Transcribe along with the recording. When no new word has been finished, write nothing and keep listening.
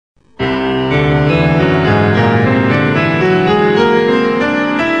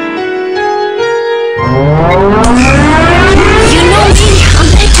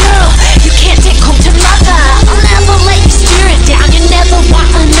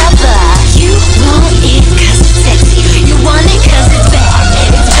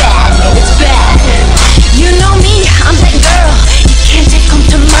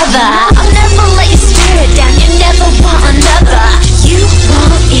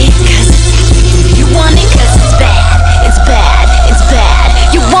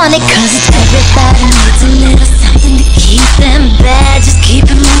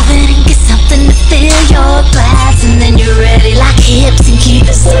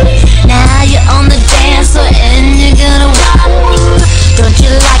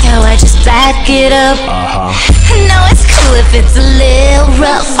it up. No, it's cool if it's a little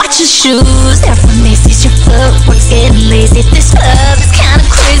rough. Watch your shoes, they're from Macy's. Your footwork's getting lazy. This club is kinda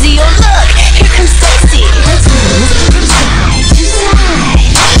crazy. Oh look, here comes sexy. Let's move from side to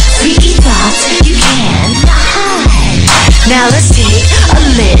side. Freaky thoughts you cannot hide. Now let's take a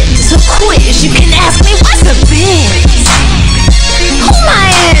little quiz. You can ask me what's the biz. Who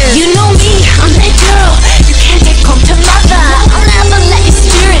I is? You know me, I'm that girl you can't take home to mother. I'll never let you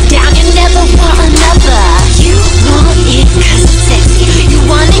steer it down. You never want another. You want it cause it's sexy. You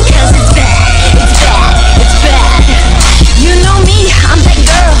want it cause it's bad. It's bad, it's bad. You know me, I'm that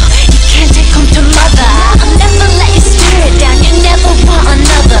girl you can't take home to mother. I'll never let you steer it down. You never want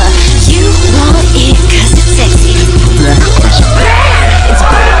another. You want it cause it's sexy. It's bad, it's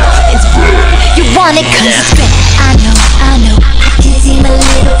bad, it's bad. You want it cause it's bad. I know, I know. Seem a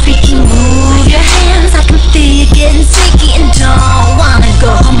little freaky, move your hands. I can feel you getting sticky and don't wanna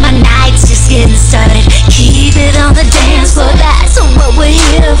go home. My night's just getting started. Keep it on the dance floor. That's what we're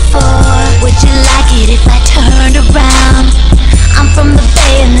here for. Would you like it if I turned around? I'm from the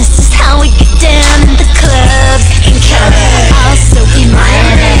Bay and this is how we get down in the clubs in Cali, also in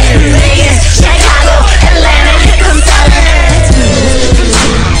Miami, Vegas, Chicago, Atlanta. Here comes Dallas. Let's move from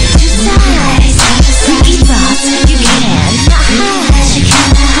side to side. Freaky thoughts you can't hide.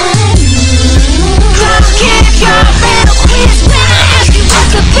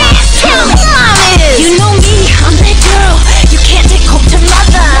 You know me, I'm that girl you can't take home to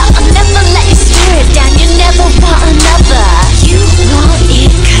mother. I'll never let you steer it down. You never want another. You want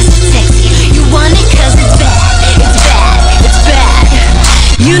it cause it's sexy. You want it cause it's bad. It's bad, it's bad.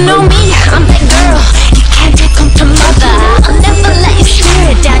 You know me, I'm that girl you can't take home to mother. I'll never let you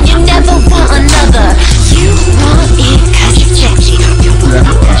steer it down. You never want another. You want it cause it's sexy. You want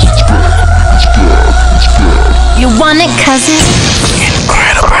it cause it's bad. It's bad, it's bad. You want it cause it's